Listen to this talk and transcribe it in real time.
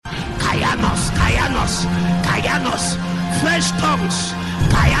Kayanos, Kayanos, fresh tongues,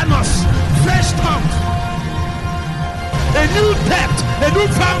 Kayanos, fresh tongues. A new depth, a new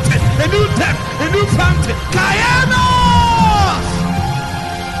fountain, a new depth, a new fountain. Kayanos!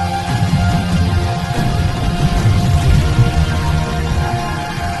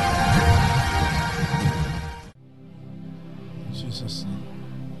 Jesus' name.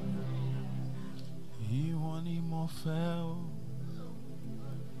 He want him more fell.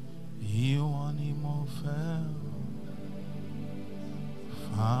 He want him more fell.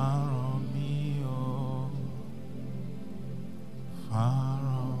 Far on me, oh. Far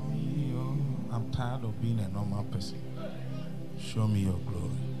on me, oh. I'm tired of being a normal person. Show me your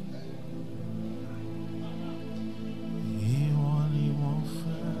glory. He want him more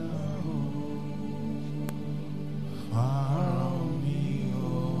fell. Far on me, oh.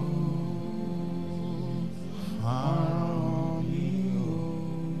 Far on me,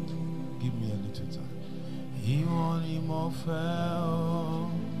 oh. Give me a little time. He want him more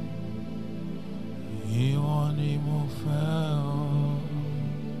fell. He want him more fell.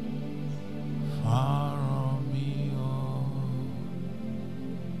 Far on me, oh.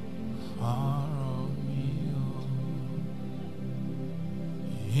 Far on me, oh.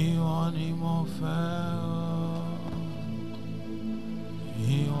 He want him more fell.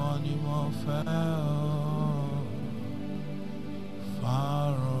 He want him more fell. Far on me, oh.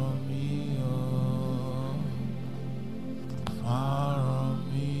 Far on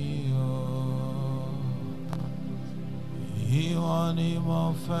me, oh. He want him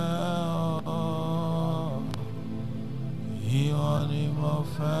more fell.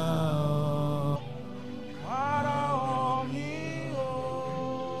 He want him more fell.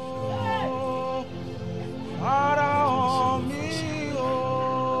 Far on me, oh. Far on me, oh. Let me see your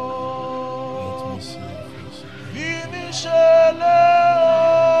face. Finish it.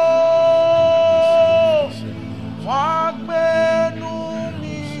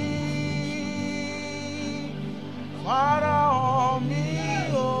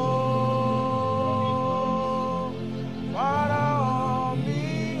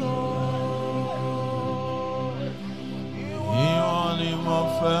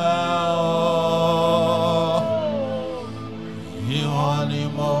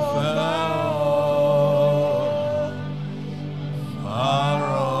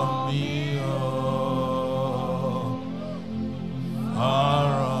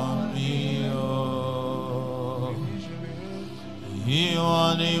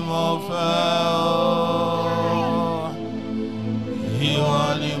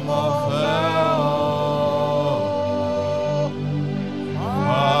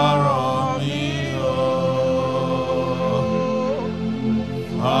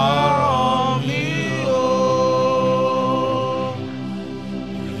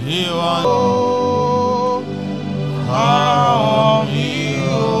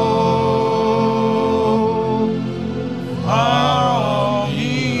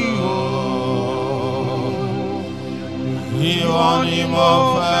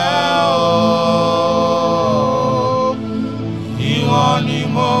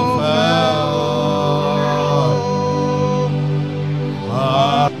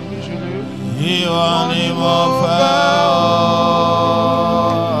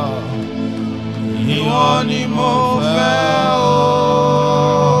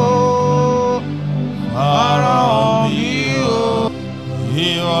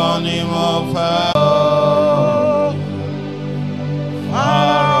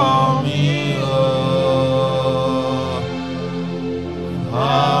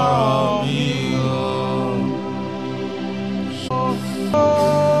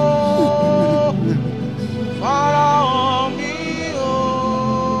 Far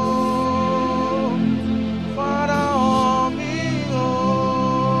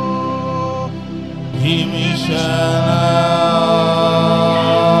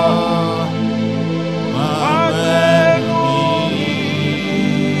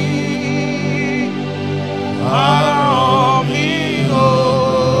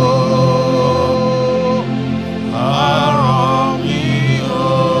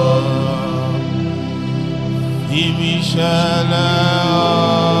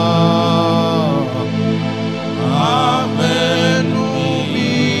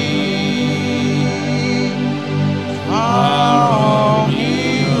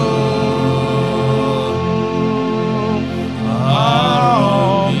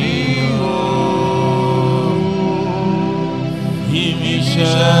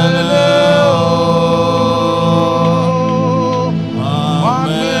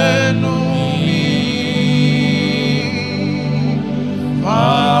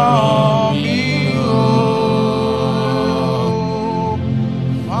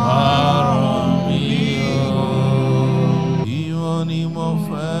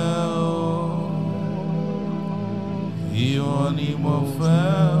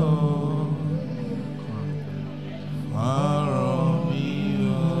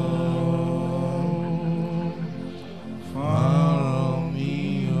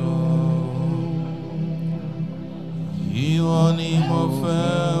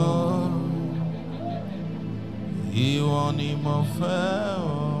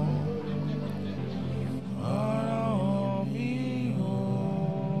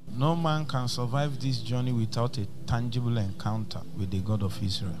No man can survive this journey without a tangible encounter with the God of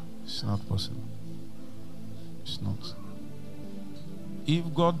Israel. It's not possible. It's not.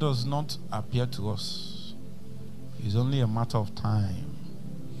 If God does not appear to us, it's only a matter of time.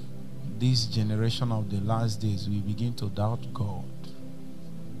 This generation of the last days, we begin to doubt God.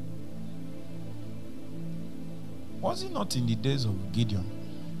 Was it not in the days of Gideon?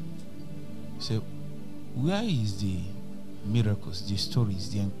 He said, where is the miracles, the stories,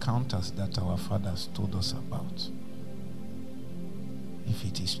 the encounters that our fathers told us about? If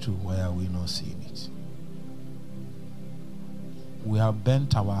it is true, why are we not seeing it? We have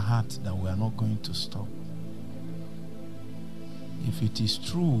bent our heart that we are not going to stop. If it is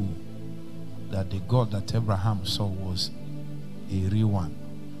true that the God that Abraham saw was a real one,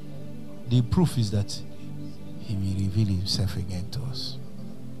 the proof is that he will reveal himself again to us.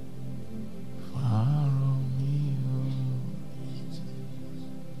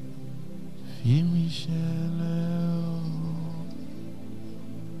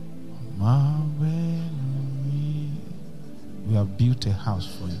 We have built a house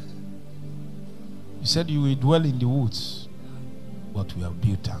for you. You said you will dwell in the woods, but we have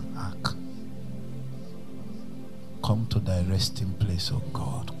built an ark. Come to thy resting place, oh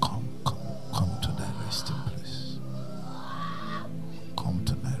God. Come to thy resting place. Come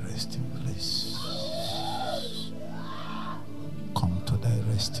to thy resting place. Come to thy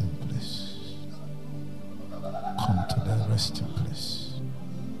resting place. Come to thy resting place.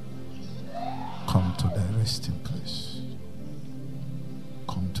 Come to thy resting place.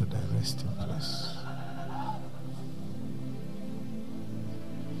 Come to thy resting place.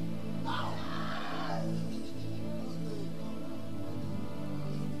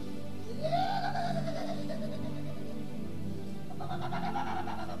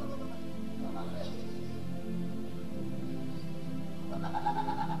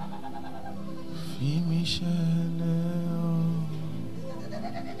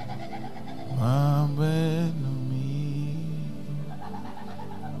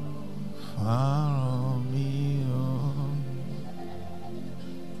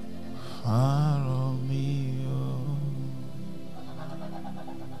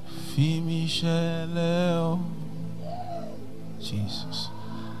 Jesus.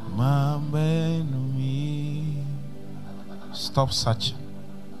 Stop searching.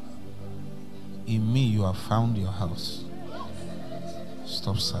 In me you have found your house.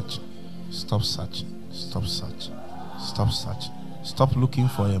 Stop searching. Stop searching. Stop searching. Stop searching. Stop looking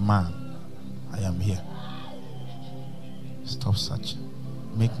for a man. I am here. Stop searching.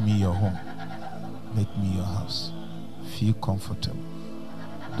 Make me your home. Make me your house. Feel comfortable.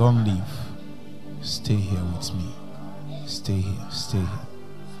 Don't leave. Stay here with me. Stay here. Stay here.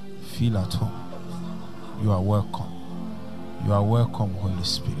 Feel at home. You are welcome. You are welcome, Holy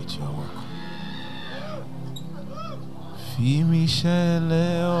Spirit. You are welcome. Fi mi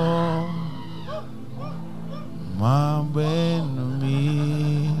ṣẹlẹ̀ o, ma bẹnu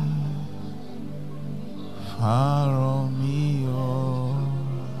mi, faro mi o,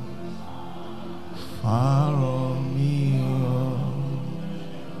 faro mi o.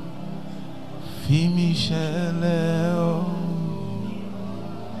 Fi mi ṣẹlẹ̀ o,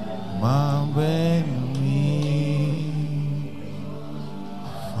 ma bẹnu mi,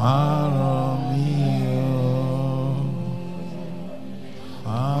 faro mi o,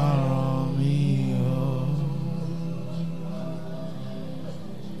 faro mi o.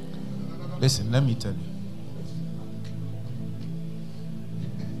 Listen, let me tell you.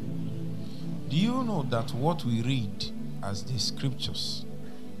 Do you know that what we read as the scriptures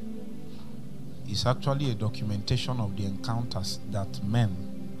is actually a documentation of the encounters that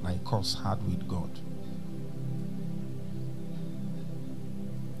men like us had with God?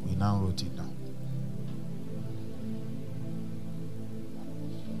 We now wrote it down.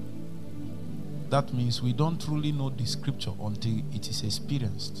 That means we don't truly know the scripture until it is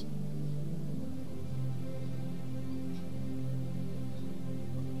experienced.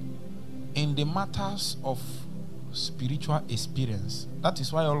 In the matters of spiritual experience, that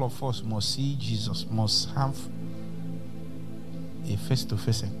is why all of us must see Jesus, must have a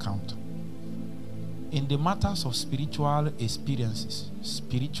face-to-face encounter. In the matters of spiritual experiences,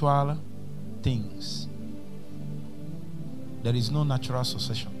 spiritual things, There is no natural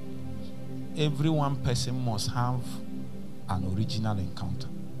succession. Every one person must have an original encounter.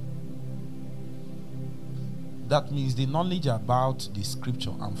 That means the knowledge about the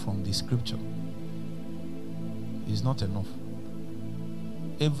scripture and from the scripture is not enough.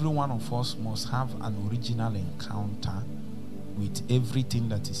 Every one of us must have an original encounter with everything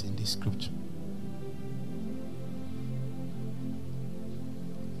that is in the scripture.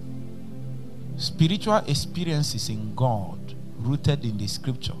 Spiritual experiences in God rooted in the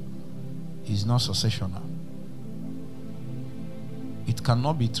scripture is not successional. It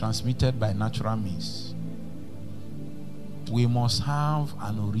cannot be transmitted by natural means. We must have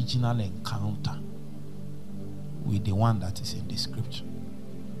an original encounter with the one that is in the scripture.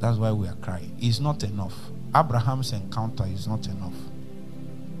 That's why we are crying. It's not enough. Abraham's encounter is not enough.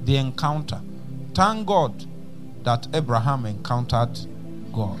 The encounter. Thank God that Abraham encountered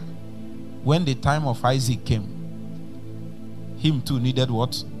God. When the time of Isaac came, him too needed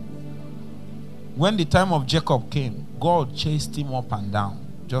what? When the time of Jacob came, God chased him up and down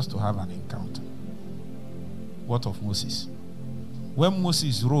just to have an encounter. What of Moses? When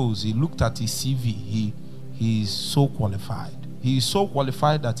Moses rose, he looked at his CV. He is so qualified. He is so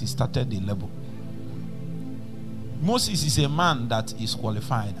qualified that he started the label. Moses is a man that is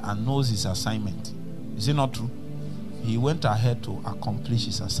qualified and knows his assignment. Is it not true? He went ahead to accomplish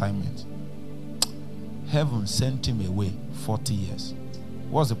his assignment. Heaven sent him away 40 years.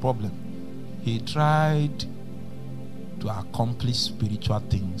 What's the problem? He tried to accomplish spiritual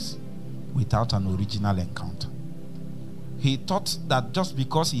things without an original encounter. He thought that just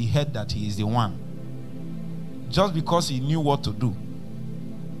because he heard that he is the one, just because he knew what to do,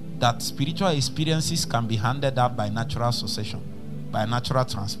 that spiritual experiences can be handed out by natural succession, by natural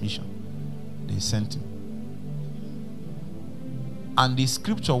transmission. They sent him. And the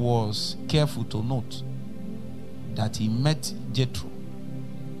scripture was careful to note that he met Jethro.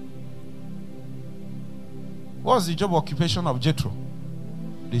 What was the job occupation of Jethro?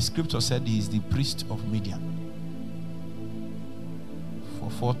 The scripture said he is the priest of Midian. For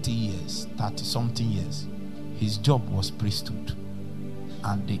 40 years, 30-something years, his job was priesthood.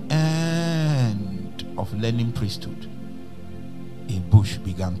 And the end of learning priesthood, a bush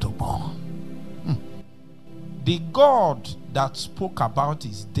began to burn. The God that spoke about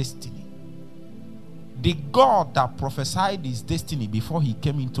his destiny, the God that prophesied his destiny before he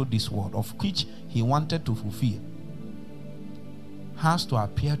came into this world, of which he wanted to fulfill, has to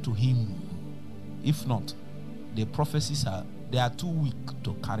appear to him. If not, the prophecies are too weak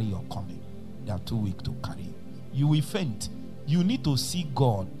to carry your coming. They are too weak to carry. You will faint. You need to see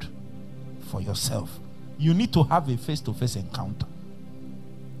God for yourself. You need to have a face-to-face encounter.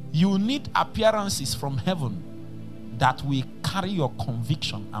 You need appearances from heaven that will carry your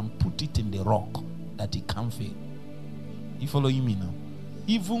conviction and put it in the rock that it can't fail. You following me now?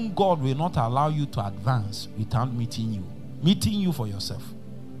 Even God will not allow you to advance without meeting you for yourself.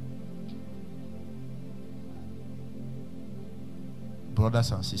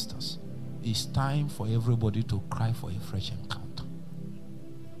 Brothers and sisters, it's time for everybody to cry for a fresh encounter.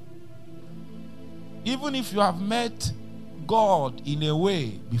 Even if you have met God in a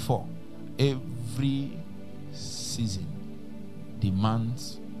way before, every season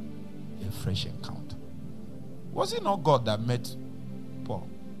demands a fresh encounter. Was it not God that met Paul?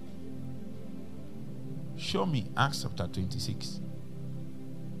 Show me Acts chapter 26.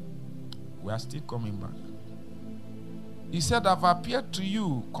 We are still coming back. He said, I've appeared to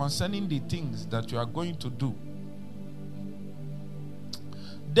you concerning the things that you are going to do.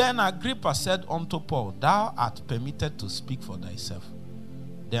 Then Agrippa said unto Paul, thou art permitted to speak for thyself.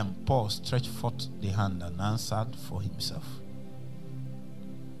 Then Paul stretched forth the hand and answered for himself.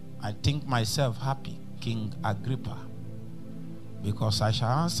 I think myself happy, King Agrippa, because I shall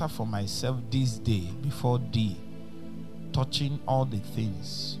answer for myself this day before thee, touching all the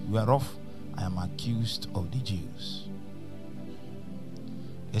things whereof I am accused of the Jews.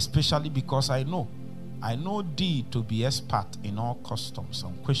 Especially because I know thee to be expert in all customs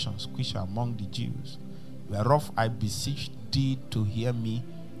and questions which are among the Jews, whereof I beseech thee to hear me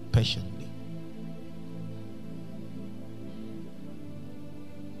patiently.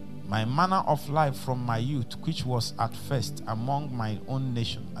 My manner of life from my youth, which was at first among my own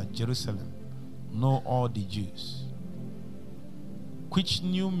nation at Jerusalem, know all the Jews, which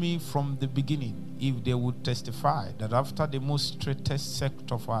knew me from the beginning, if they would testify that after the most straightest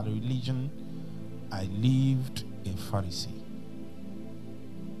sect of our religion, I lived a Pharisee.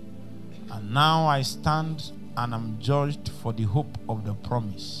 And now I stand and am judged for the hope of the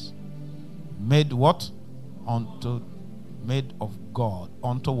promise. Made what? Made of God.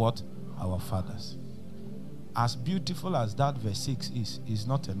 Unto what? Our fathers. as beautiful as that verse 6 is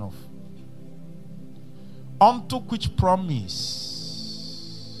not enough. Unto which promise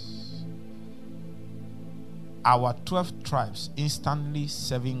our 12 tribes, instantly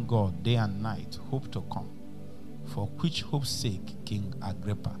serving God day and night, hope to come, for which hope's sake, King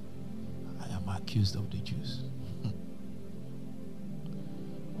Agrippa, I am accused of the Jews.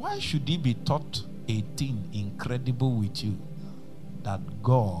 Why should he be taught a thing incredible with you, that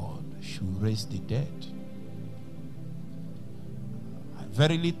God should raise the dead? I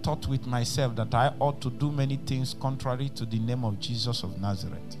verily thought with myself that I ought to do many things contrary to the name of Jesus of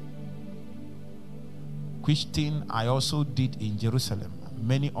Nazareth, which thing I also did in Jerusalem.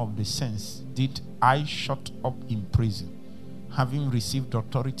 Many of the saints did I shut up in prison, having received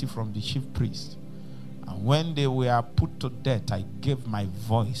authority from the chief priest. And when they were put to death, I gave my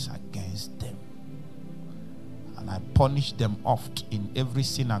voice against them. And I punished them oft in every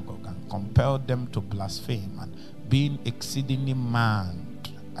synagogue, and compelled them to blaspheme. And being exceedingly mad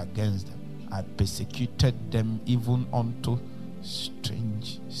against them, I persecuted them even unto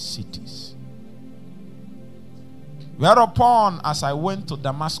strange cities. Whereupon, as I went to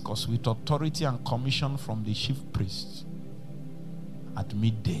Damascus with authority and commission from the chief priests, at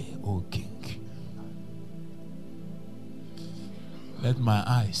midday, O king, let my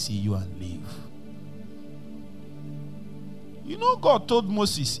eyes see you and live. You know, God told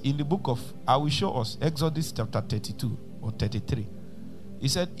Moses in the book of, I will show us, Exodus chapter 32 or 33. He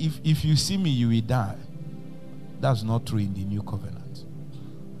said, if you see me, you will die. That's not true in the new covenant.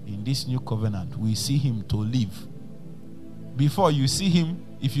 In this new covenant, we see him to live. Before you see him,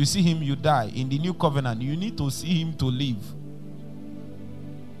 if you see him, you die. In the new covenant, you need to see him to live.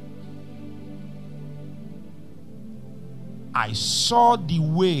 I saw in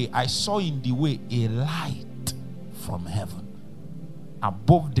the way a light from heaven,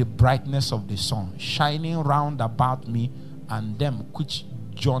 above the brightness of the sun, shining round about me and them which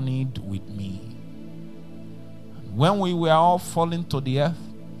journeyed with me. And when we were all falling to the earth,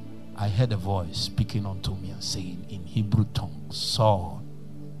 I heard a voice speaking unto me and saying in Hebrew tongue, Saul,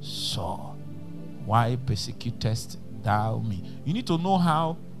 Saul, why persecutest thou me? You need to know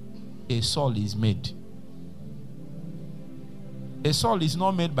how a Saul is made. A Saul is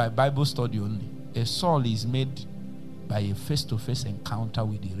not made by Bible study only. A Saul is made by a face-to-face encounter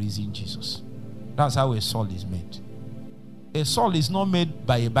with the risen Jesus. That's how a Saul is made. A Saul is not made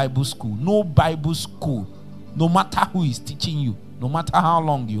by a Bible school. No Bible school, no matter who is teaching you, no matter how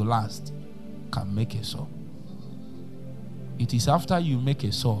long you last, can make a Saul. It is after you make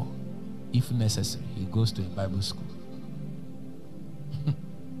a Saul, if necessary, he goes to a Bible school.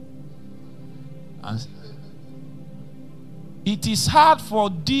 And it is hard for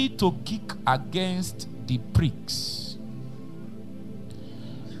thee to kick against the pricks.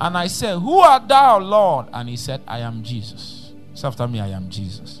 And I said, who art thou, Lord? And he said, I am Jesus. Say after me, I am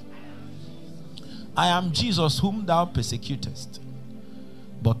Jesus. I am Jesus whom thou persecutest.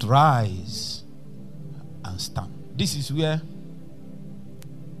 But rise and stand. This is where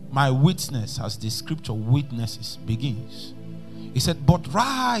my witness, as the scripture witnesses, begins. He said, but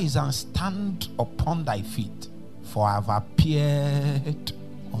rise and stand upon thy feet, for I have appeared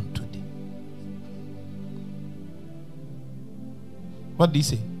unto thee. What did he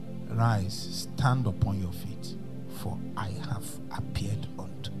say? Rise, stand upon your feet, for I have appeared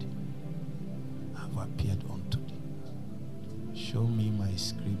unto thee. I have appeared unto thee. Show me my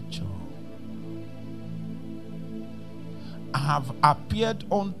scripture. I have appeared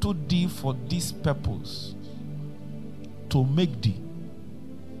unto thee for this purpose, to make thee.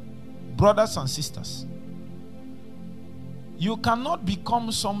 Brothers and sisters, you cannot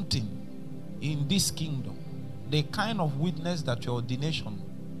become something in this kingdom, the kind of witness that your ordination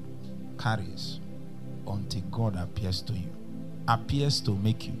carries, until God appears to you. Appears to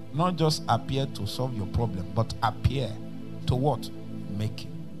make you. Not just appear to solve your problem, but appear to what? Make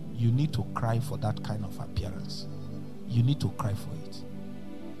you. You need to cry for that kind of appearance. You need to cry for it.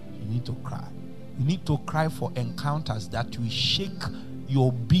 You need to cry. You need to cry for encounters that will shake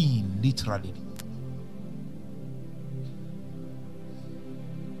your being literally.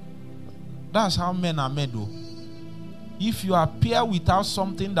 That's how men are made, though. If you appear without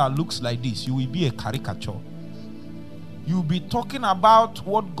something that looks like this, you will be a caricature. You'll be talking about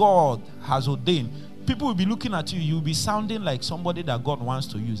what God has ordained. People will be looking at you. You'll be sounding like somebody that God wants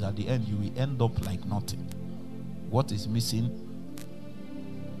to use. At the end, you will end up like nothing. What is missing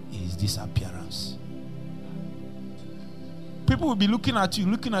is this appearance. People will be looking at you.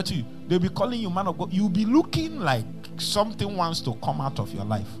 They'll be calling you man of God. You'll be looking like something wants to come out of your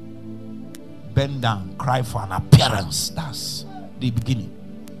life. Bend down, cry for an appearance. That's the beginning.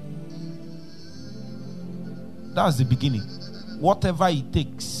 That's the beginning. Whatever it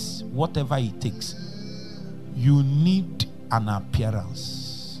takes, you need an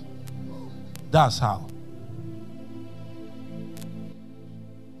appearance. That's how.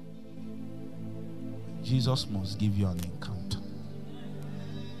 Jesus must give you an encounter.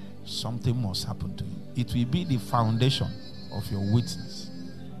 Something must happen to you. It will be the foundation of your witness.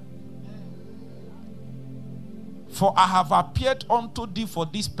 For I have appeared unto thee for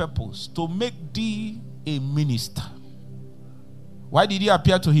this purpose, to make thee a minister. Why did he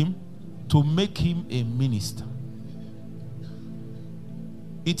appear to him? To make him a minister.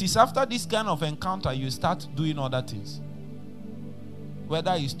 It is after this kind of encounter you start doing other things.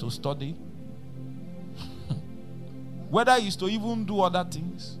 Whether it's to study, whether it's to even do other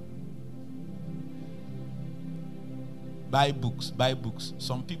things. Buy books.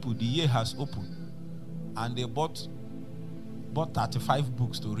 Some people, the year has opened and they bought 35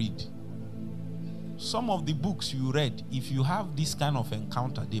 books to read. Some of the books you read, if you have this kind of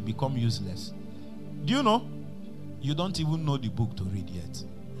encounter, they become useless. Do you know? You don't even know the book to read yet.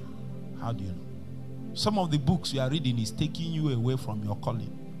 How do you know? Some of the books you are reading is taking you away from your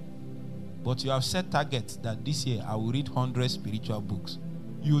calling. But you have set targets that this year I will read 100 spiritual books.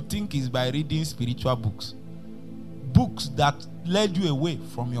 You think it's by reading spiritual books. Books that led you away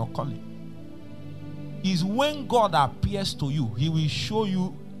from your calling. Is when God appears to you, he will show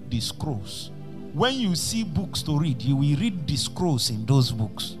you the scrolls. When you see books to read, you will read the scrolls in those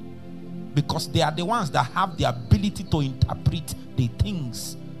books. Because they are the ones that have the ability to interpret the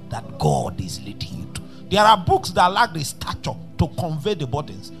things that God is leading you to. There are books that lack the stature to convey the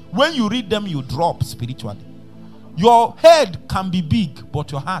burdens. When you read them, you drop spiritually. Your head can be big,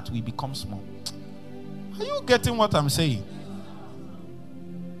 but your heart will become small. Are you getting what I'm saying?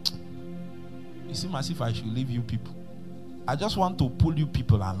 It seems as if I should leave you people. I just want to pull you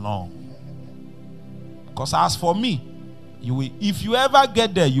people along. Because as for me, you will, if you ever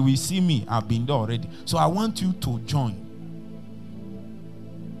get there, you will see me. I've been there already. So I want you to join.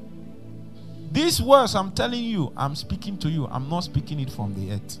 These words I'm telling you, I'm speaking to you. I'm not speaking it from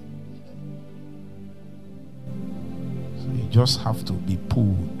the earth. So you just have to be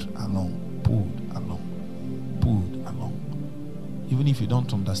pulled along. Even if you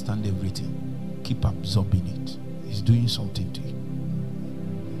don't understand everything, keep absorbing it. It's doing something to you.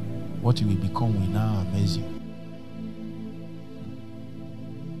 What you will become will now amaze you.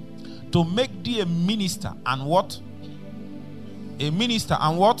 To make thee a minister and what? A minister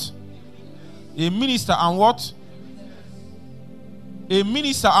and what? A minister and what? A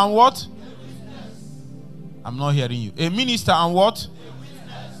minister and what? I'm not hearing you. A minister and what?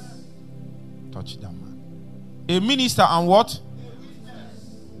 Touch that man. A minister and what?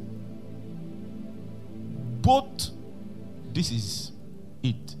 Both, this is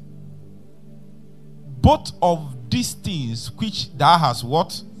it. Both of these things which thou hast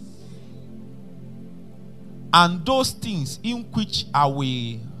what? And those things in which I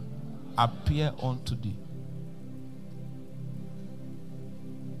will appear unto thee.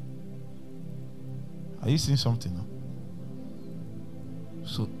 Are you seeing something now?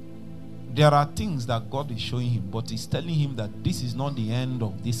 So there are things that God is showing him, but he's telling him that this is not the end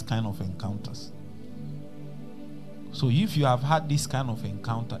of this kind of encounters. So if you have had this kind of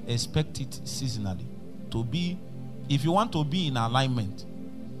encounter, expect it seasonally to be. If you want to be in alignment,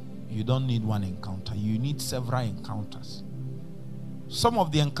 you don't need one encounter. You need several encounters. Some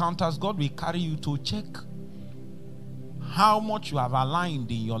of the encounters, God will carry you to check how much you have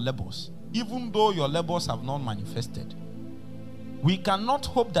aligned in your labors, even though your labors have not manifested. We cannot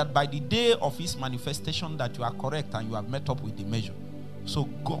hope that by the day of his manifestation that you are correct and you have met up with the measure. So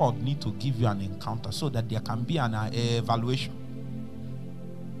God needs to give you an encounter so that there can be an evaluation.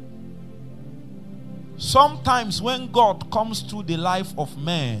 Sometimes when God comes through the life of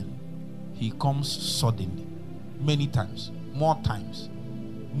man, he comes suddenly. Many times. More times.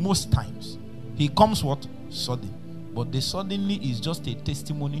 Most times. He comes what? Sudden. But the suddenly is just a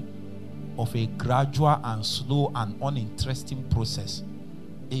testimony of a gradual and slow and uninteresting process.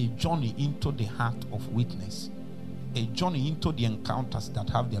 A journey into the heart of witness. A journey into the encounters that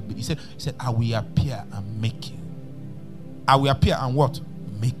have their ability. He said, I will appear and make you. I will appear and what?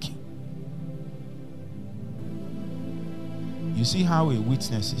 Make you. You see how a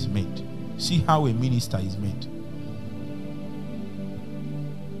witness is made. See how a minister is made.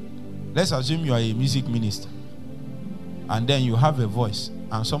 Let's assume you are a music minister. And then you have a voice.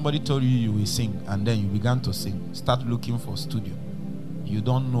 And somebody told you you will sing. And then you began to sing. Start looking for studio. You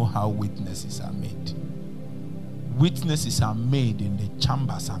don't know how witnesses are made. Witnesses are made in the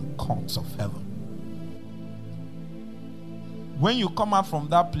chambers and courts of heaven. When you come out from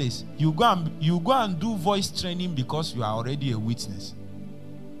that place, you go and do voice training because you are already a witness.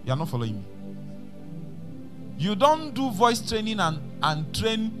 You are not following me. You don't do voice training and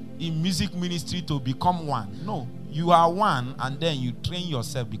train in music ministry to become one. No, you are one, and then you train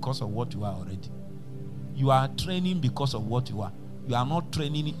yourself because of what you are already. You are training because of what you are. You are not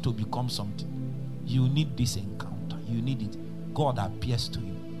training it to become something. You need this encounter. You need it. God appears to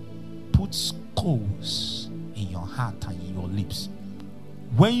you. Put scrolls in your heart and in your lips.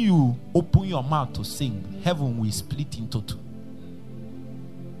 When you open your mouth to sing, heaven will split into two.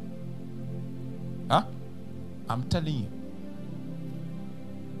 Huh? I'm telling you.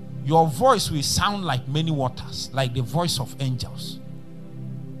 Your voice will sound like many waters, like the voice of angels.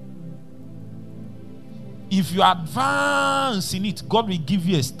 If you advance in it, God will give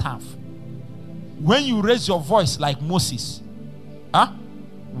you a staff. When you raise your voice like Moses,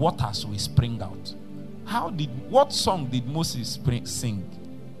 waters will spring out. What song did Moses sing?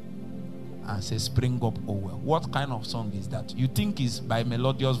 And say, spring up, oh well. What kind of song is that? You think is by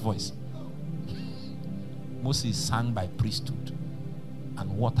melodious voice? Moses sang by priesthood,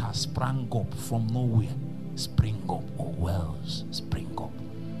 and water sprang up from nowhere. Spring up, oh wells, spring up.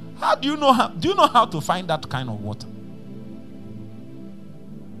 How do you know how? Do you know how to find that kind of water?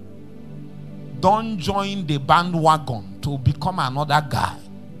 Don't join the bandwagon to become another guy.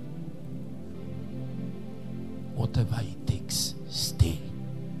 Whatever it takes, stay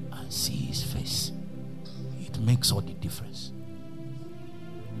and see his face. It makes all the difference.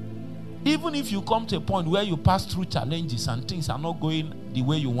 Even if you come to a point where you pass through challenges and things are not going the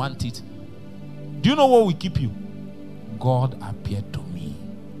way you want it, do you know what will keep you? God appeared to me.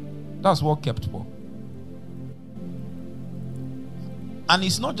 That's what kept Paul. And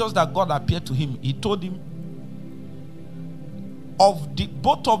it's not just that God appeared to him. He told him of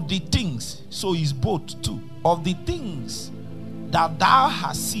both of the things. So his boat too. Of the things that thou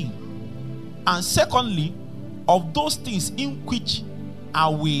hast seen. And secondly, of those things in which I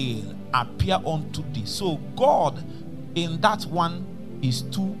will appear unto thee. So God in that one is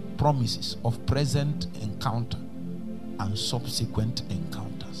two promises of present encounter and subsequent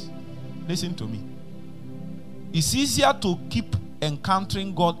encounters. Listen to me. It's easier to keep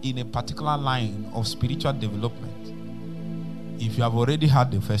encountering God in a particular line of spiritual development if you have already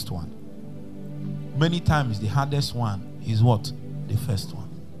had the first one. Many times the hardest one is what? The first one.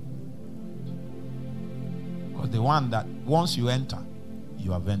 Because the one that once you enter,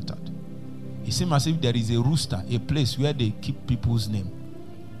 you have entered. It seems as if there is a rooster, a place where they keep people's name.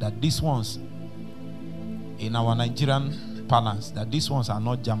 That these ones, in our Nigerian parlance, that these ones are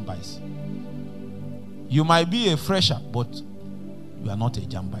not jambais. You might be a fresher, but you are not a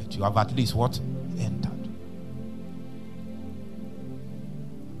jambite. You have at least what? Entered.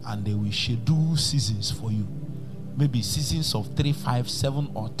 And they will schedule seasons for you. Maybe seasons of 3, 5,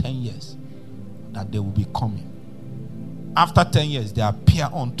 7, or 10 years that they will be coming. After 10 years, they appear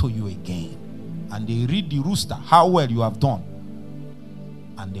unto you again. And they read the rooster, how well you have done.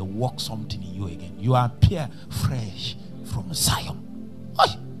 And they work something in you again. You appear fresh from Zion.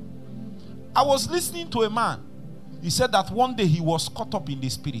 I was listening to a man. He said that one day he was caught up in the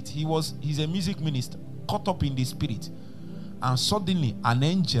spirit. He's a music minister, caught up in the spirit. And suddenly an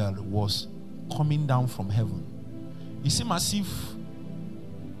angel was coming down from heaven. It seemed as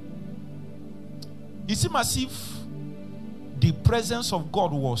if the presence of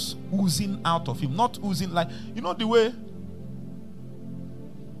God was oozing out of him. Not oozing like, you know the way.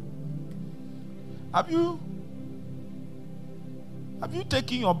 Have you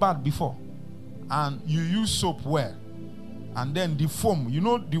taken your bath before? And you use soap well. And then the foam, you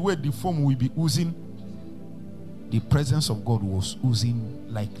know the way the foam will be oozing? The presence of God was oozing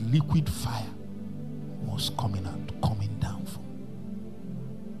like liquid fire. Was coming down.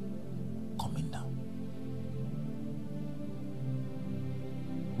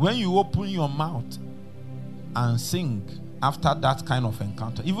 When you open your mouth and sing after that kind of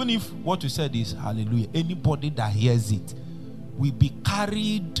encounter, even if what you said is hallelujah, anybody that hears it will be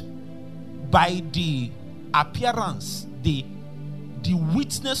carried by the appearance, the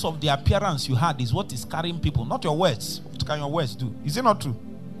witness of the appearance you had is what is carrying people, not your words. What can your words do? Is it not true?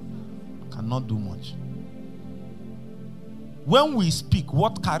 Cannot do much. When we speak,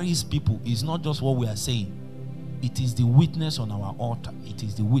 what carries people is not just what we are saying. It is the witness on our altar. It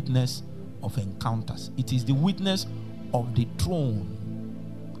is the witness of encounters. It is the witness of the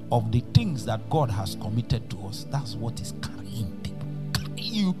throne, of the things that God has committed to us. That's what is carrying people.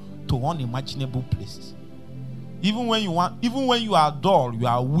 Carrying you to unimaginable places. Even when you are dull, you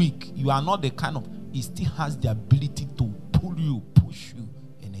are weak, you are not the kind of, it still has the ability to pull you, push you,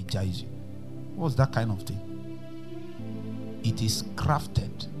 energize you. What's that kind of thing? It is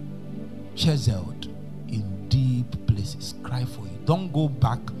crafted, chiseled in deep places. Cry for it. Don't go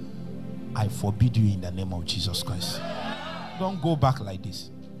back. I forbid you in the name of Jesus Christ. Don't go back like this.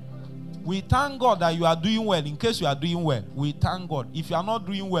 We thank God that you are doing well. In case you are doing well, we thank God. If you are not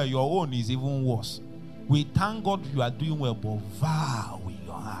doing well, your own is even worse. We thank God you are doing well, but vow in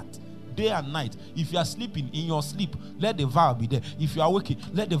your heart, day and night. If you are sleeping, in your sleep, let the vow be there. If you are waking,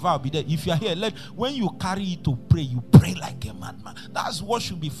 let the vow be there. If you are here, when you carry it to pray, you pray like a madman. That's what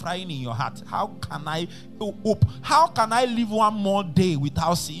should be frying in your heart. How can I hope? How can I live one more day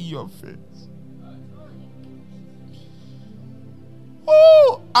without seeing your face?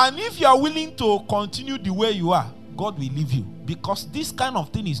 Oh, and if you are willing to continue the way you are, God will leave you, because this kind of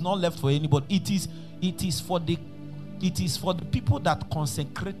thing is not left for anybody. It is for the people that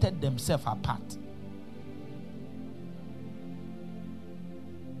consecrated themselves apart.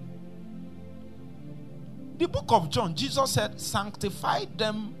 The book of John, Jesus said, sanctify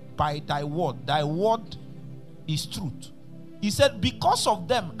them by thy word. Thy word is truth. He said, because of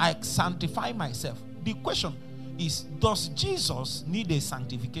them I sanctify myself. The question is, does Jesus need a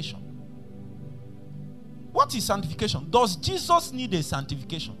sanctification? What is sanctification? Does Jesus need a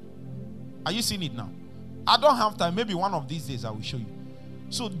sanctification? Are you seeing it now? I don't have time. Maybe one of these days I will show you.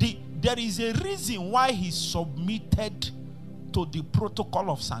 So there is a reason why he submitted to the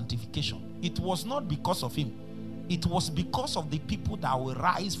protocol of sanctification. It was not because of him. It was because of the people that will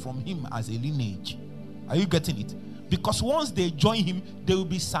rise from him as a lineage. Are you getting it? Because once they join him, they will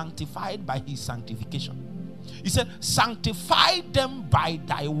be sanctified by his sanctification. He said, sanctify them by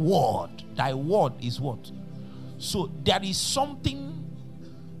thy word. Thy word is what? So there is something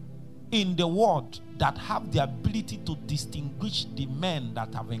in the word that have the ability to distinguish the men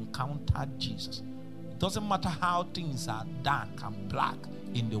that have encountered Jesus. It doesn't matter how things are dark and black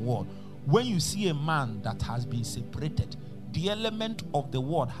in the world. When you see a man that has been separated, the element of the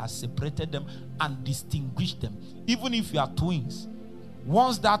word has separated them and distinguished them. Even if you are twins,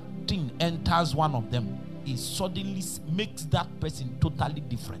 once that thing enters one of them, it suddenly makes that person totally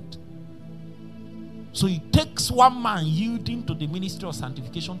different. So it takes one man yielding to the ministry of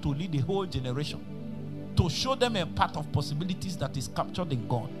sanctification to lead the whole generation, to show them a path of possibilities that is captured in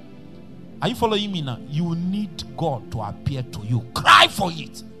God. Are you following me now? You need God to appear to you. Cry for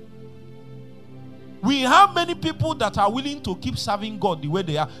it. We have many people that are willing to keep serving God the way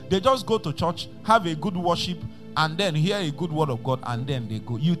they are. They just go to church, have a good worship, and then hear a good word of God, and then they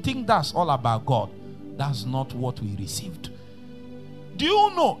go. You think that's all about God? That's not what we received. Do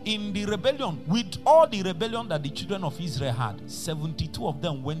you know, in the rebellion, with all the rebellion that the children of Israel had, 72 of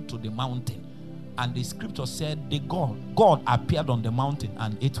them went to the mountain. And the scripture said God appeared on the mountain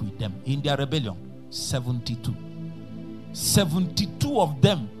and ate with them in their rebellion. 72. 72 of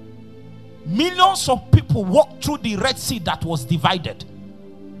them. Millions of people walked through the Red Sea that was divided.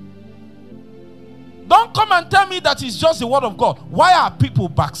 Don't come and tell me that it's just the word of God. Why are people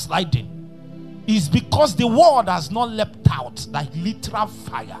backsliding? It's because the word has not leapt out like literal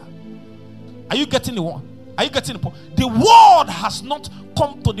fire. Are you getting the one? Are you getting the point? The word has not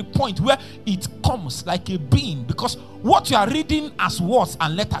come to the point where it comes like a being, because what you are reading as words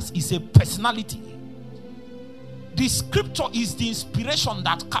and letters is a personality. The scripture is the inspiration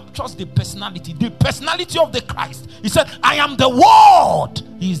that captures the personality of the Christ. He said, I am the word.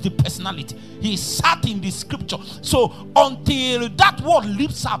 He is the personality. He sat in the scripture. So until that word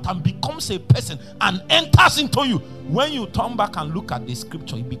leaps out and becomes a person and enters into you, when you turn back and look at the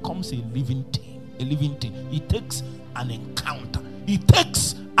scripture, it becomes a living thing. A living thing. It takes an encounter. It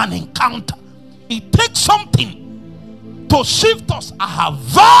takes an encounter. It takes something to shift us. I have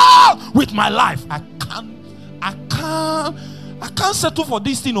vowed with my life. I can't settle for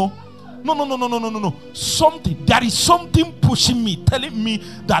this thing. No. Something. There is something pushing me, telling me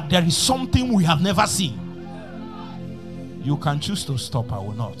that there is something we have never seen. You can choose to stop. I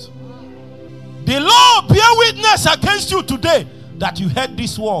will not. The Lord bear witness against you today that you heard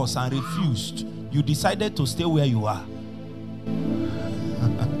these words and refused. You decided to stay where you are.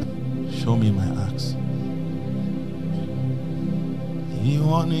 Show me my axe. He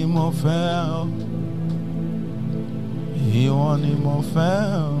want him more fair. He want him more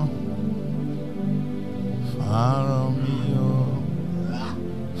fair. Follow me, oh.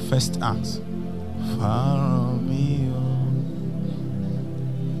 First axe. Follow me, oh.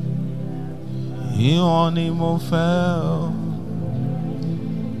 He want him more fair.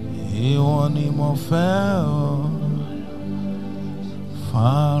 He want him more fair.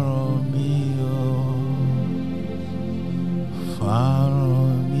 Follow me, oh. Follow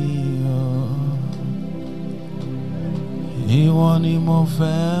me, oh. He want him more fair.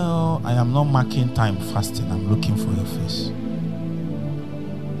 I am not marking time fasting. I'm looking for your face.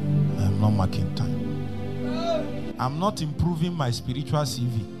 I'm not marking time. I'm not improving my spiritual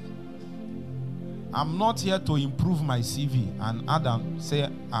CV. I'm not here to improve my CV and Adam say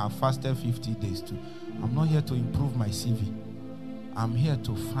I fasted 50 days too. I'm not here to improve my CV. I'm here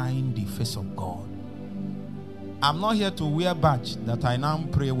to find the face of God. I'm not here to wear badge that I now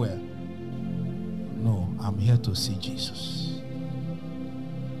pray well. No, I'm here to see Jesus.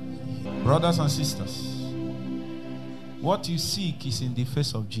 Brothers and sisters, what you seek is in the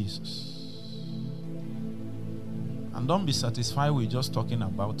face of Jesus. And don't be satisfied with just talking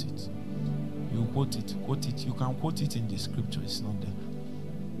about it. You quote it. You can quote it in the scripture. It's not there.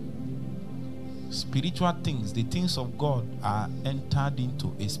 Spiritual things, the things of God, are entered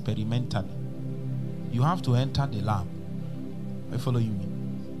into experimentally. You have to enter the lab. Are you following me?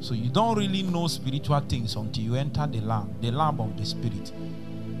 So you don't really know spiritual things until you enter the lab of the spirit.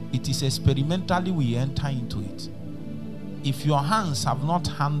 It is experimentally we enter into it. If your hands have not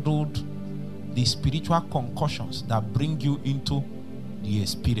handled the spiritual concussions that bring you into the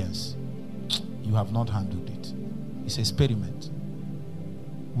experience, you have not handled it. It's experiment.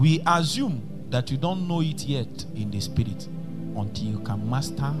 We assume that you don't know it yet in the spirit until you can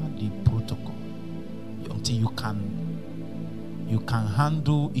master the protocol, until you can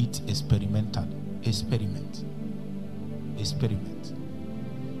handle it experimentally. Experiment.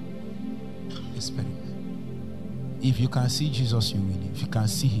 If you can see Jesus, you will. If you can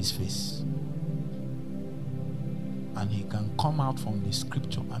see his face, and he can come out from the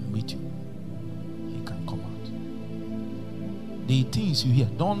scripture and meet you, he can come out. The things you hear,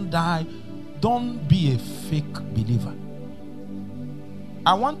 don't die. Don't be a fake believer.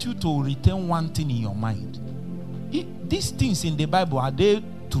 I want you to retain one thing in your mind. These things in the Bible, are they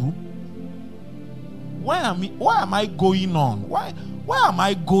true? Why am I going on? Why am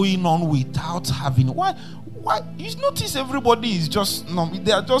I going on without having? Why? You notice everybody is just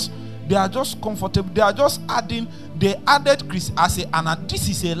they are just comfortable. They are just adding. They added Chris as this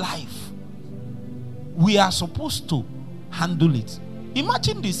is a life. We are supposed to handle it.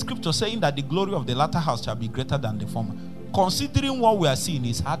 Imagine the scripture saying that the glory of the latter house shall be greater than the former. Considering what we are seeing,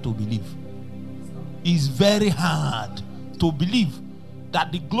 is hard to believe. It's very hard to believe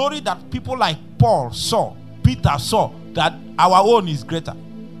that the glory that people like Paul saw, Peter saw, that our own is greater.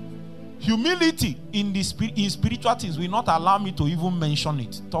 Humility in spiritual things will not allow me to even mention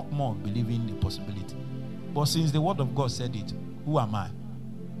it. Talk more of believing the possibility. But since the word of God said it, who am I?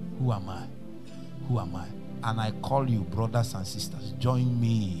 Who am I? Who am I? And I call you, brothers and sisters, join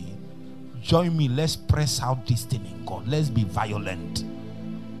me. Join me. Let's press out this thing in God. Let's be violent.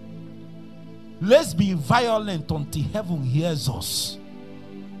 Let's be violent until heaven hears us.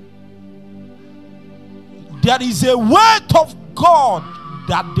 There is a weight of God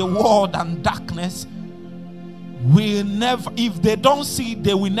that the world and darkness will never, if they don't see it,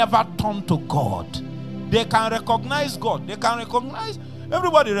 they will never turn to God. They can recognize God. They can recognize.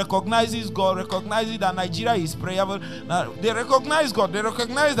 Everybody recognizes God, recognizes that Nigeria is prayerful. They recognize God. They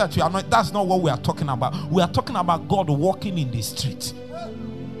recognize that we are not. That's not what we are talking about. We are talking about God walking in the street.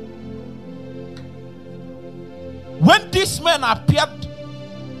 When this man appeared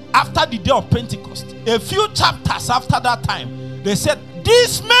after the day of Pentecost, a few chapters after that time, they said,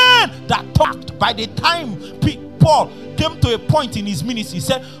 this man that talked, by the time Paul came to a point in his ministry, he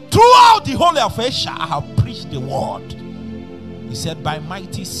said, throughout the whole of Asia, I have preached the word. He said, by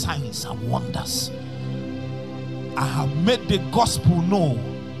mighty signs and wonders, I have made the gospel known.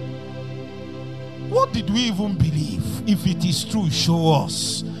 What did we even believe? If it is true, show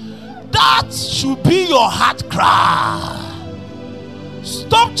us. That should be your heart cry.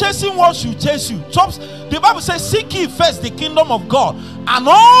 Stop chasing what should chase you. Stop. The Bible says, seek ye first the kingdom of God, and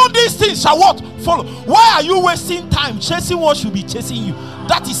all these things shall what? Follow. Why are you wasting time chasing what should be chasing you?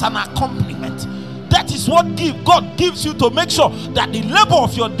 That is an accompaniment. That is what God gives you to make sure that the labor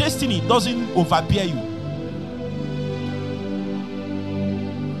of your destiny doesn't overbear you.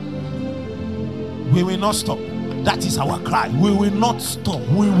 We will not stop. That is our cry. We will not stop.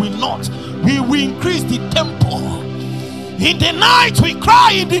 We will not. We will increase the tempo. In the night we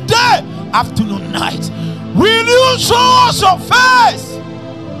cry, in the day, afternoon, night. Will you show us your face?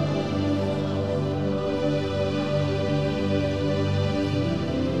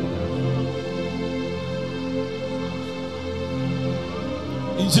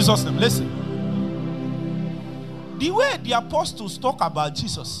 In Jesus' name, listen. The way the apostles talk about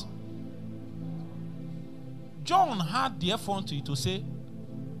Jesus, John had the effrontery to say,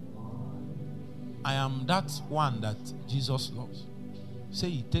 I am that one that Jesus loves. Say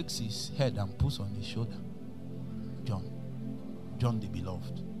he takes his head and puts on his shoulder. John the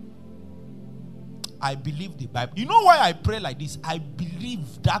beloved. I believe the Bible. You know why I pray like this? I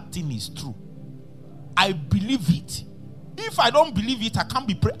believe that thing is true. I believe it. If I don't believe it, I can't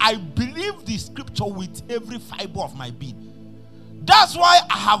be praying. I believe the scripture with every fiber of my being. That's why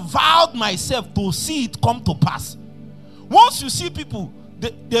I have vowed myself to see it come to pass. Once you see people,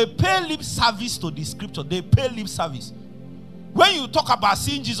 they pay lip service to the scripture. They pay lip service. When you talk about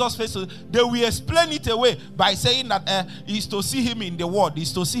seeing Jesus face, they will explain it away by saying that is to see him in the world,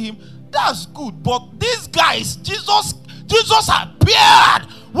 is to see him. That's good. But these guys, Jesus appeared.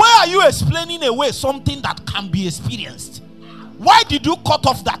 Why are you explaining away something that can be experienced? Why did you cut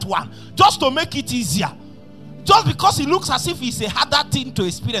off that one? Just to make it easier. Just because it looks as if it's a harder thing to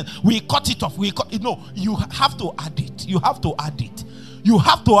experience, we cut it off. No, you have to add it. You have to add it. You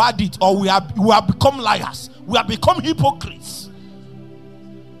have to add it, or we have become liars. We have become hypocrites.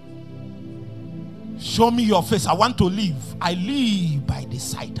 Show me your face. I want to live. I live by the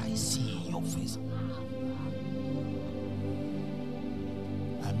sight I see your face.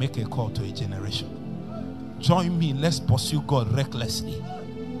 I make a call to a generation. Join me. Let's pursue God recklessly.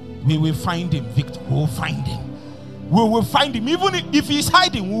 We will find him, Victor. We will find him. We will find him. Even if he's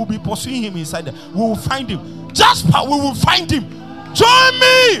hiding, we will be pursuing him inside there. We will find him. Jasper, we will find him. Join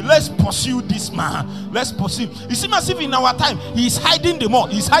me. Let's pursue this man. Let's pursue him. You see, as if in our time, he's hiding the more.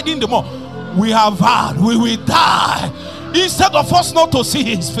 He's hiding the more. We have had. We will die. Instead of us not to see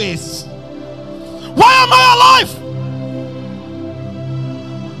his face. Why am I alive?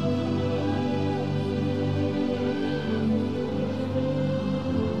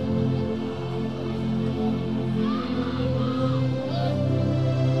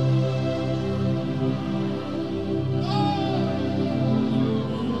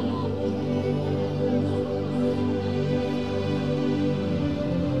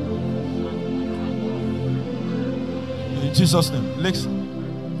 Jesus' name.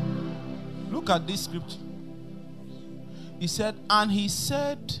 Listen. Look at this scripture. He said, and he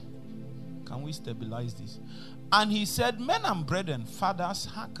said, can we stabilize this? And he said, men and brethren, fathers,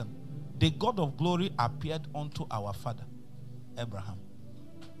 hearken. The God of glory appeared unto our father, Abraham.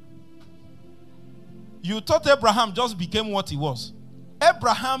 You thought Abraham just became what he was.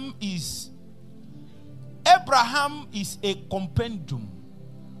 Abraham is a compendium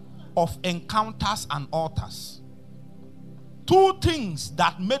of encounters and altars. Two things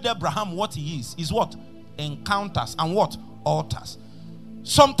that made Abraham what he is what? Encounters and what? Altars.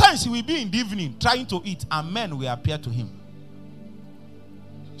 Sometimes he will be in the evening trying to eat and men will appear to him.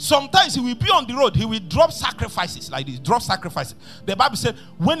 Sometimes he will be on the road. He will drop sacrifices like this. Drop sacrifices. The Bible said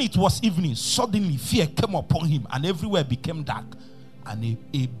when it was evening, suddenly fear came upon him and everywhere became dark. And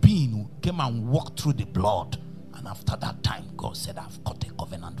a being came and walked through the blood. And after that time, God said, I've cut a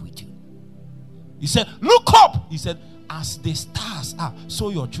covenant with you. He said, look up. He said, as the stars are, so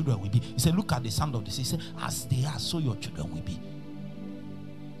your children will be. He said, look at the sand of the sea. He said, as they are, so your children will be.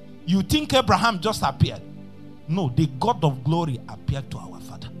 You think Abraham just appeared? No, the God of glory appeared to our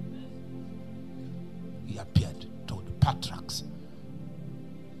father. He appeared to the patriarchs.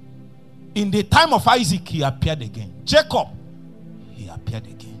 In the time of Isaac, he appeared again. Jacob, he appeared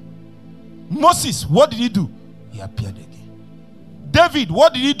again. Moses, what did he do? He appeared again. David,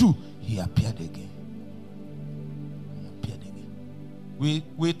 what did he do? He appeared again.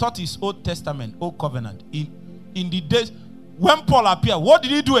 We thought his Old Testament, Old Covenant. In the days when Paul appeared, what did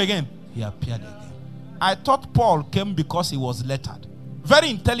he do again? He appeared again. I thought Paul came because he was lettered.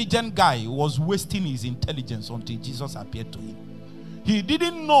 Very intelligent guy, was wasting his intelligence until Jesus appeared to him. He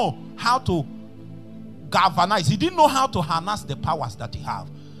didn't know how to galvanize. He didn't know how to harness the powers that he have.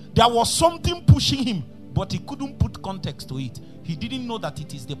 There was something pushing him, but he couldn't put context to it. He didn't know that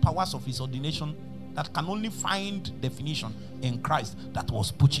it is the powers of his ordination that can only find definition in Christ that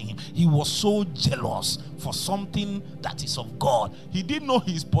was pushing him. He was so jealous for something that is of God. He didn't know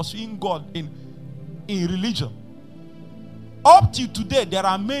he's pursuing God in religion. Up till today, there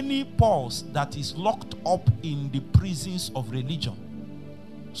are many Pauls that is locked up in the prisons of religion.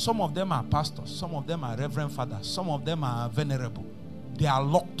 Some of them are pastors, some of them are reverend fathers, some of them are venerable. They are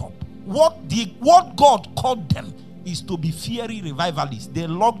locked up. What God called them is to be fiery revivalists. They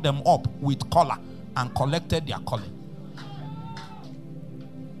locked them up with collar and collected their calling.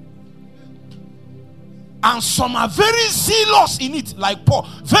 And some are very zealous in it, like Paul.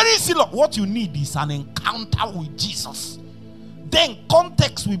 Very zealous. What you need is an encounter with Jesus. Then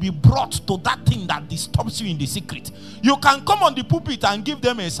context will be brought to that thing that disturbs you in the secret. You can come on the pulpit and give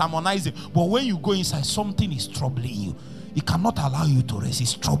them a sermonizing, but when you go inside, something is troubling you. It cannot allow you to rest.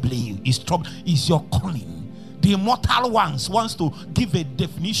 It's troubling you. It's your calling. The immortal ones wants to give a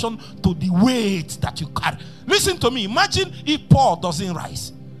definition to the weight that you carry. Listen to me. Imagine if Paul doesn't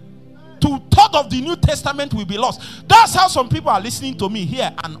rise. To God of the New Testament will be lost. That's how some people are listening to me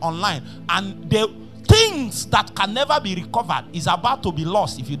here and online, and the things that can never be recovered is about to be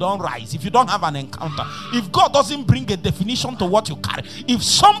lost if you don't rise, if you don't have an encounter, if God doesn't bring a definition to what you carry, if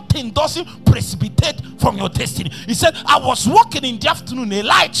something doesn't precipitate from your destiny. He said, I was walking in the afternoon, a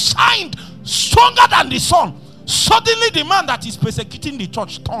light shined stronger than the sun. Suddenly the man that is persecuting the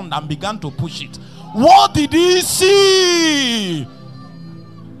church turned and began to push it. What did he see?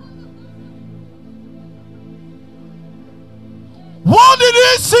 What did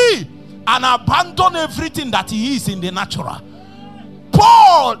he see? And abandon everything that he is in the natural.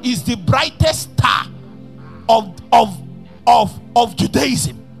 Paul is the brightest star of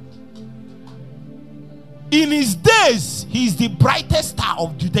Judaism. In his days, he is the brightest star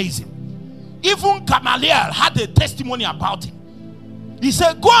of Judaism. Even Gamaliel had a testimony about him. He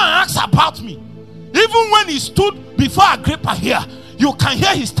said, go and ask about me. Even when he stood before Agrippa here, you can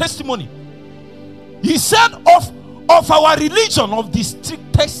hear his testimony. He said, of our religion, of the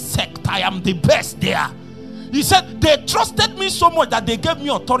strictest sect, I am the best there. He said, they trusted me so much that they gave me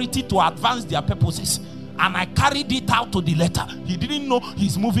authority to advance their purposes. And I carried it out to the letter. He didn't know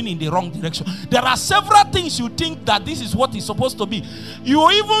he's moving in the wrong direction. There are several things you think that this is what it's supposed to be. You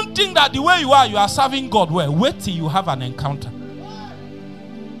even think that the way you are serving God well. Wait till you have an encounter.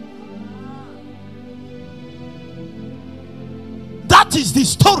 That is the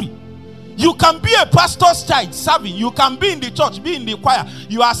story. You can be a pastor's child serving. You can be in the church, be in the choir.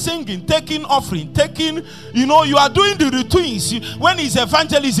 You are singing, taking offering, taking, you are doing the routines. When it's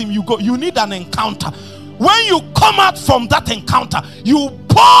evangelism, you need an encounter. When you come out from that encounter, you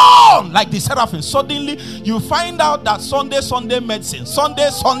burn like the seraphim. Suddenly, you find out that Sunday medicine, Sunday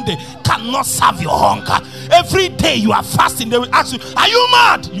cannot serve your hunger. Every day you are fasting, they will ask you, are you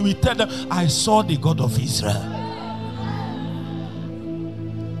mad? You will tell them, I saw the God of Israel.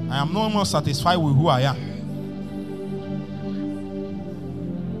 I am no more satisfied with who I am.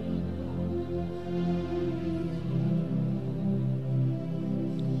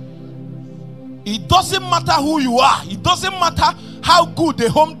 It doesn't matter who you are. It doesn't matter how good the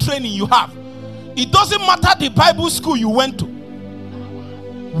home training you have. It doesn't matter the Bible school you went to.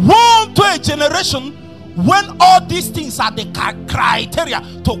 Woe to a generation when all these things are the criteria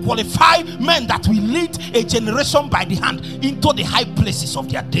to qualify men that will lead a generation by the hand into the high places of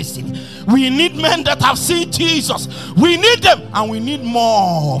their destiny. We need men that have seen Jesus. We need them, and we need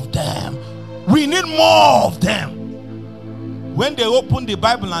more of them. We need more of them. When they open the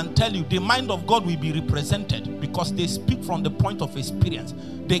Bible and tell you, the mind of God will be represented because they speak from the point of experience.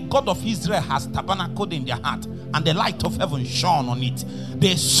 The God of Israel has tabernacled in their heart, and the light of heaven shone on it.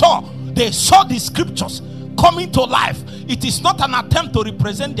 They saw the scriptures coming to life. It is not an attempt to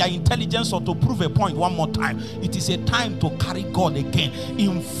represent their intelligence or to prove a point one more time. It is a time to carry God again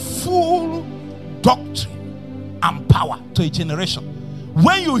in full doctrine and power to a generation.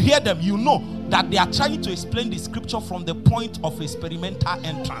 When you hear them, you know that they are trying to explain the scripture from the point of experimental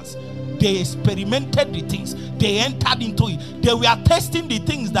entrance. They experimented the things. They entered into it. They were testing the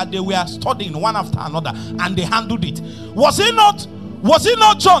things that they were studying one after another, and they handled it. Was it not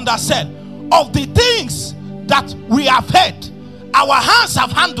John that said, of the things that we have heard, our hands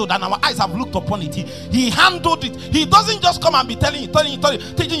have handled and our eyes have looked upon it? He handled it. He doesn't just come and be telling you,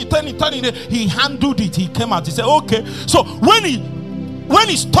 teaching you. He handled it. He came out. He said, okay. So when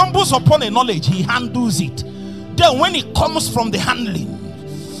he stumbles upon a knowledge, he handles it. Then when he comes from the handling,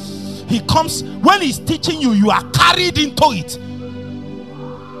 when he's teaching you, you are carried into it.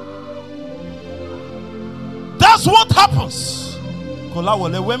 That's what happens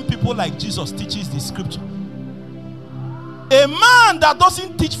when people like Jesus teaches the scripture. A man that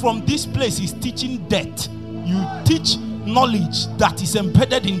doesn't teach from this place is teaching death. You teach knowledge that is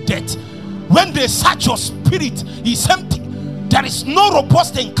embedded in death. When they search your spirit, it's empty. There is no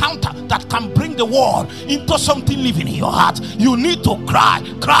robust encounter that can bring the world into something living in your heart. You need to cry.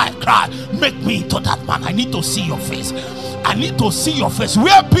 Make me into that man. I need to see your face. I need to see your face.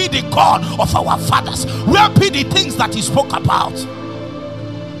 Where be the God of our fathers? Where be the things that he spoke about?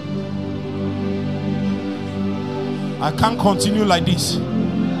 I can't continue like this.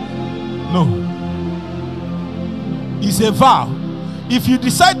 No. It's a vow. If you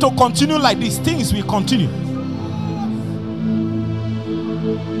decide to continue like this, things will continue.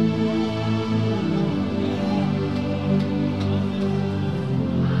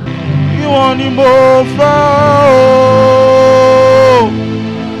 You want more fun?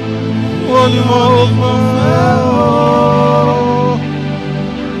 You want more fun?